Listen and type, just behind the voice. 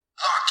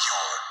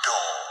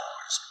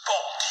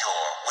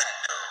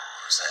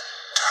windows and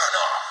turn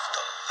off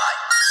the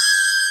lights.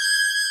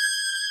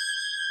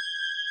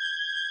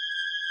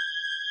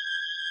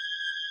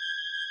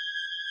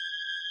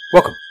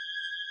 Welcome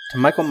to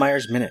Michael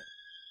Myers Minute,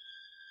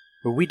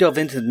 where we delve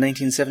into the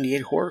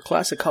 1978 horror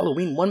classic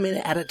Halloween 1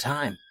 minute at a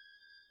time.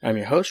 I'm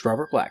your host,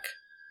 Robert Black.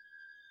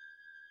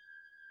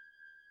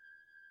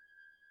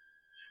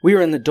 We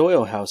are in the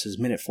Doyle house as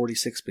minute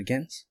 46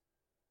 begins.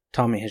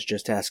 Tommy has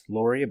just asked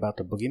Laurie about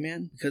the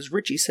boogeyman because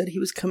Richie said he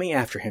was coming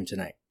after him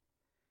tonight.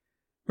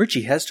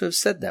 Richie has to have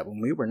said that when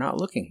we were not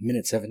looking.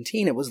 Minute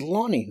 17, it was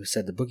Lonnie who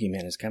said the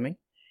boogeyman is coming,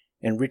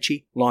 and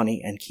Richie,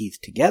 Lonnie, and Keith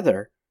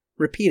together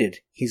repeated,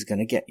 "He's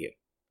gonna get you."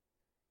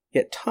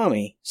 Yet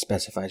Tommy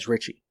specifies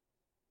Richie.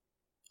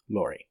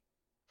 Laurie: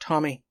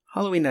 Tommy,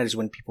 Halloween night is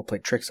when people play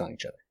tricks on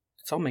each other.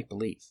 It's all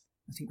make-believe.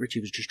 I think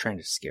Richie was just trying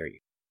to scare you.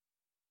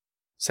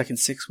 Second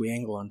 6, we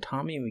angle on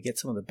Tommy and we get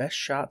some of the best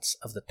shots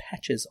of the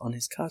patches on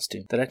his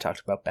costume that I talked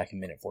about back in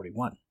minute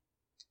 41.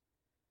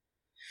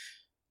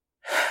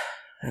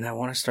 And I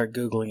want to start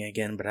Googling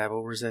again, but I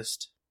will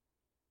resist.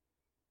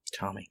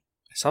 Tommy: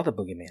 I saw the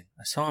boogeyman.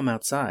 I saw him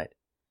outside.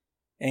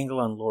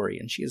 Angle on Laurie,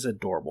 and she is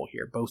adorable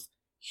here, both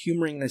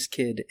humoring this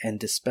kid and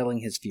dispelling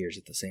his fears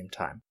at the same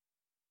time.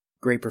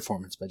 Great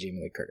performance by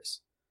Jamie Lee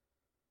Curtis.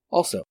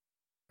 Also,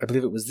 I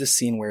believe it was this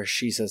scene where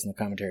she says in the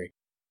commentary,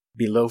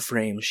 below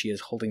frame she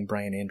is holding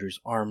Brian Andrews'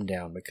 arm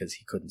down because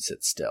he couldn't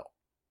sit still.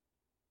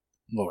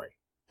 Laurie: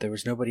 there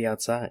was nobody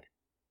outside.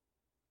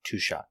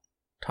 2-shot.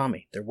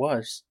 Tommy: there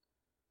was.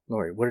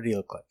 Laurie: what did he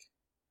look like?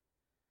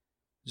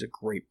 There's a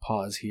great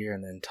pause here,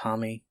 and then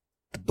Tommy: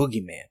 the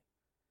boogeyman.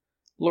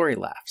 Laurie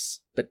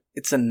laughs, but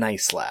it's a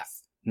nice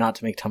laugh, not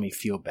to make Tommy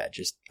feel bad,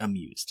 just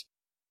amused.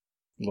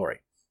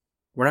 Laurie: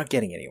 we're not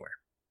getting anywhere.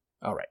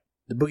 Alright,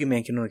 the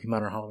boogeyman can only come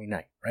out on Halloween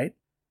night, right?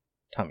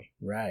 Tommy: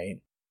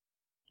 right.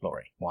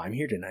 Laurie: well, I'm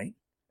here tonight,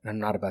 and I'm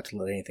not about to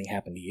let anything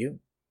happen to you.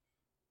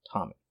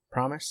 Tommy: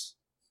 promise?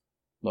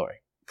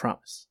 Laurie: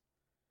 promise.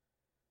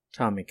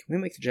 Tommy: can we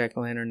make the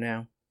jack-o'-lantern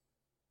now?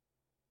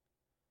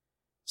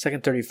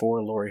 Second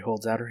 34, Laurie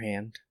holds out her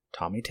hand,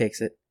 Tommy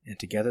takes it, and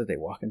together they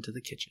walk into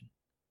the kitchen.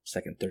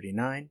 Second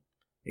 39,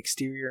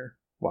 exterior,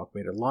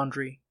 walkway to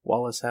laundry,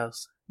 Wallace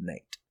house,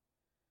 night.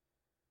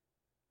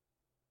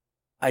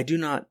 I do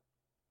not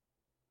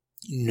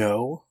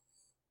know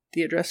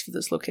the address for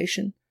this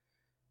location.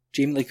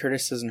 Jamie Lee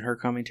Curtis says in her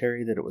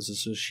commentary that it was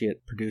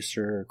associate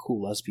producer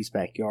Cool Lusby's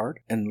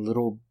backyard, and the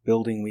little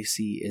building we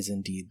see is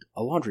indeed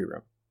a laundry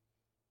room.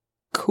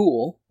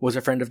 Cool was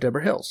a friend of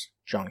Deborah Hill's.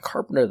 John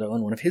Carpenter, though,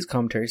 in one of his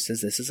commentaries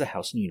says this is a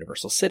house in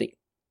Universal City.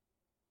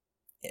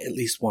 At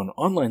least one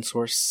online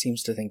source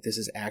seems to think this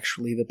is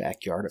actually the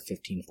backyard of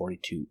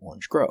 1542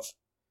 Orange Grove,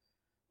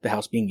 the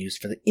house being used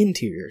for the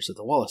interiors of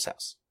the Wallace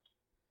house.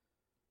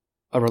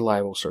 A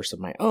reliable source of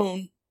my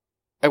own,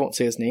 I won't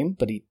say his name,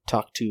 but he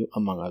talked to,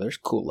 among others,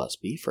 Cool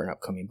Lusby for an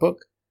upcoming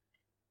book,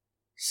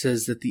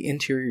 says that the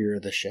interior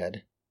of the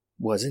shed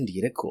was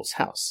indeed at Cool's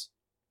house.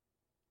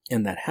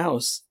 And that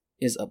house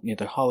is up near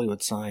the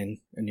Hollywood sign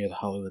and near the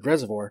Hollywood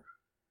Reservoir,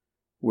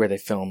 where they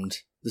filmed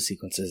the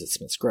sequences at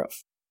Smith's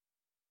Grove.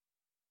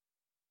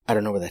 I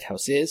don't know where that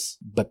house is,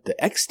 but the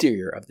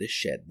exterior of this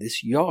shed,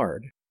 this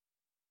yard,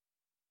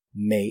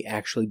 may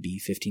actually be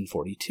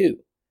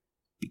 1542.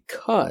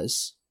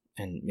 Because,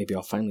 and maybe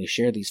I'll finally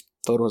share these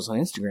photos on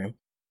Instagram,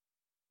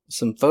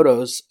 some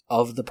photos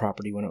of the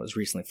property when it was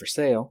recently for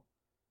sale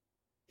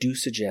do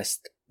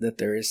suggest that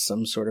there is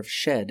some sort of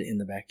shed in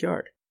the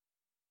backyard.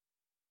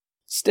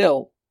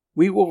 Still,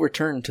 we will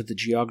return to the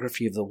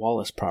geography of the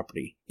Wallace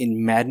property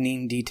in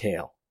maddening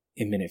detail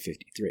in minute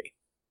 53.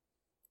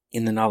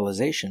 In the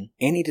novelization,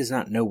 Annie does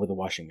not know where the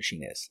washing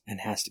machine is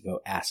and has to go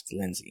ask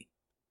Lindsay.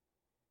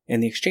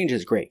 And the exchange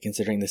is great,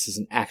 considering this is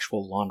an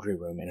actual laundry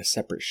room in a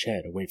separate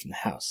shed away from the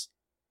house.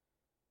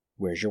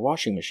 Where's your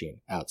washing machine?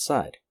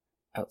 Outside.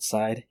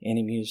 Outside,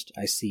 Annie mused.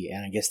 I see,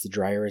 and I guess the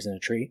dryer is in a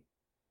tree?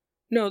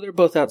 No, they're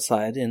both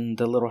outside in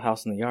the little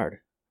house in the yard.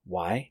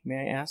 Why,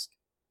 may I ask?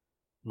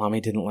 Mommy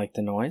didn't like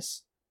the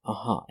noise?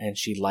 And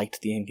she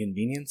liked the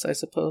inconvenience, I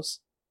suppose?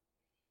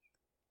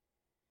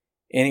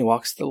 Annie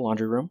walks to the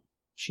laundry room.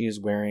 She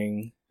is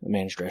wearing a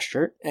man's dress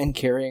shirt and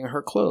carrying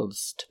her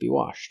clothes to be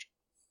washed.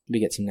 We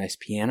get some nice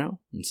piano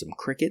and some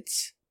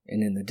crickets,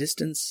 and in the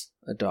distance,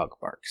 a dog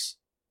barks.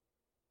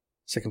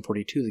 Second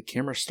 42, the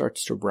camera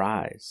starts to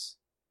rise,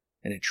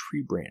 and a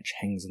tree branch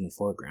hangs in the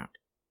foreground.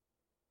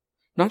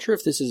 Not sure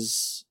if this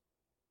is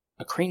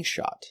a crane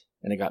shot,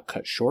 and it got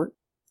cut short.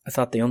 I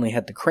thought they only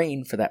had the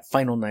crane for that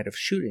final night of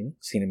shooting,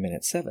 seen in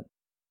minute 7.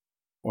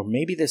 Or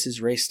maybe this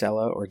is Ray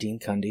Stella or Dean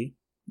Cundy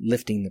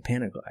lifting the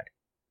Panaglide.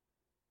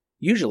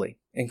 Usually,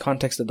 in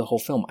context of the whole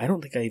film, I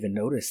don't think I even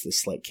noticed this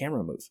slight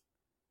camera move.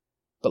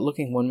 But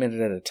looking 1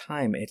 minute at a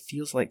time, it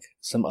feels like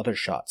some other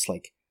shots,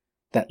 like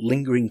that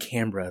lingering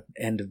camera at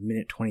the end of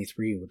minute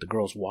 23 with the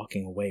girls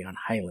walking away on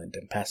Highland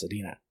in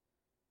Pasadena.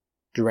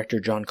 Director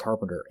John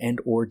Carpenter and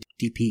or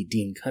DP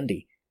Dean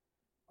Cundy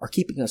are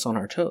keeping us on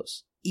our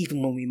toes,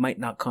 even when we might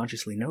not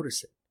consciously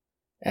notice it,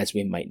 as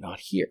we might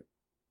not hear.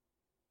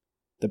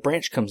 The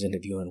branch comes into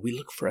view and we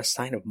look for a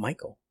sign of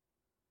Michael.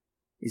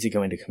 Is he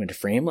going to come into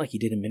frame like he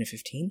did in minute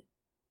 15?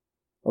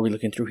 Are we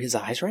looking through his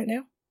eyes right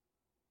now?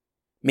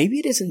 Maybe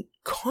it isn't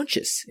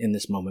conscious in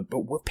this moment,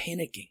 but we're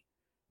panicking.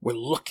 We're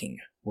looking.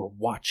 We're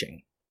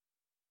watching.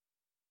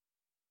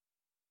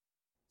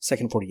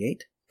 Second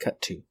 48,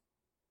 cut to.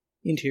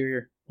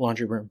 Interior,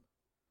 laundry room.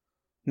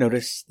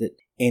 Notice that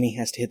Annie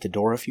has to hit the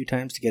door a few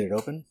times to get it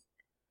open.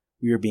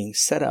 We are being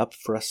set up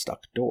for a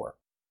stuck door.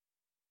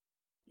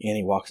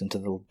 Annie walks into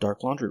the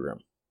dark laundry room.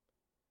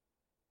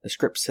 The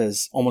script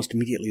says almost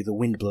immediately the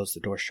wind blows the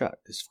door shut.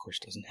 This, of course,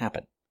 doesn't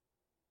happen.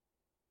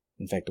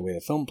 In fact, the way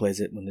the film plays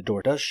it, when the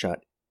door does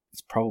shut,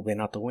 it's probably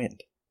not the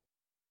wind.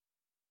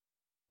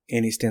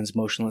 Annie stands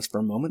motionless for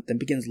a moment, then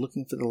begins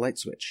looking for the light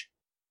switch.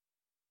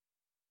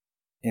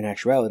 In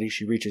actuality,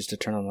 she reaches to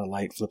turn on the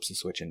light, flips the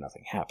switch, and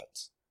nothing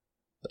happens.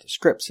 But the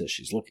script says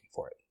she's looking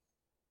for it.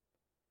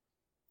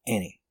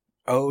 Annie.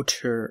 Oh,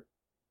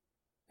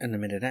 and the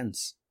minute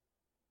ends.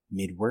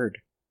 Mid-word.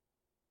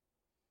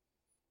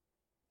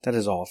 That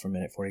is all for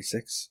minute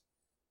 46.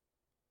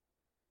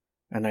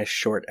 A nice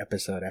short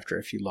episode after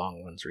a few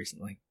long ones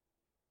recently.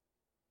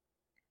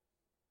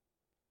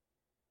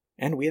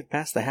 And we have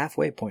passed the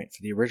halfway point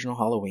for the original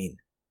Halloween.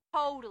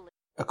 Totally.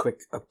 A quick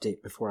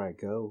update before I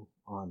go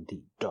on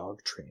the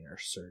dog trainer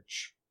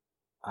search.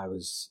 I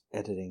was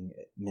editing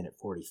at minute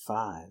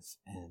 45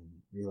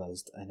 and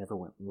realized I never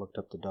went and looked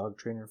up the dog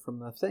trainer from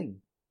the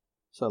thing.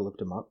 So I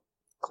looked him up,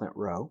 Clint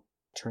Rowe.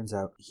 Turns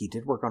out he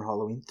did work on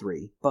Halloween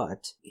 3,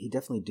 but he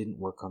definitely didn't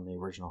work on the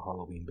original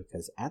Halloween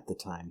because at the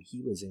time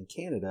he was in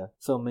Canada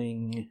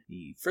filming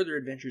The Further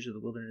Adventures of the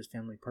Wilderness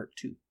Family Part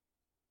 2.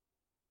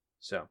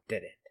 So,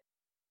 dead end.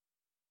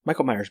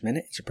 Michael Myers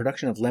Minute is a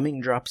production of Lemming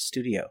Drops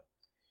Studio.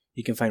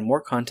 You can find more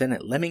content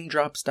at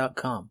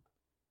lemmingdrops.com.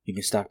 You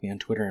can stalk me on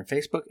Twitter and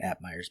Facebook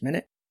at Myers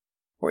Minute,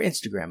 or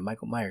Instagram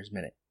Michael Myers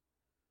Minute,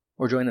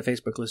 or join the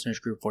Facebook listeners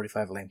group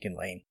 45 Lambkin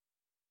Lane.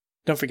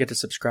 Don't forget to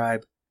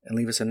subscribe and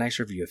leave us a nice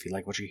review if you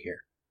like what you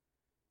hear.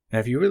 Now,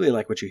 if you really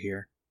like what you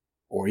hear,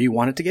 or you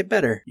want it to get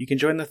better, you can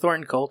join the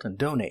Thorn Cult and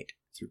donate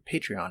through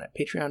Patreon at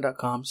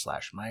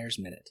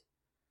patreon.com/MyersMinute.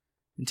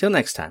 Until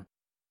next time.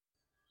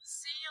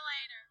 See you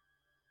later.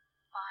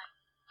 Bye.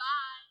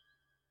 Bye.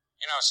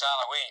 You know, it's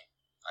Halloween.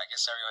 I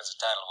guess everyone's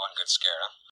entitled to one good scare, huh?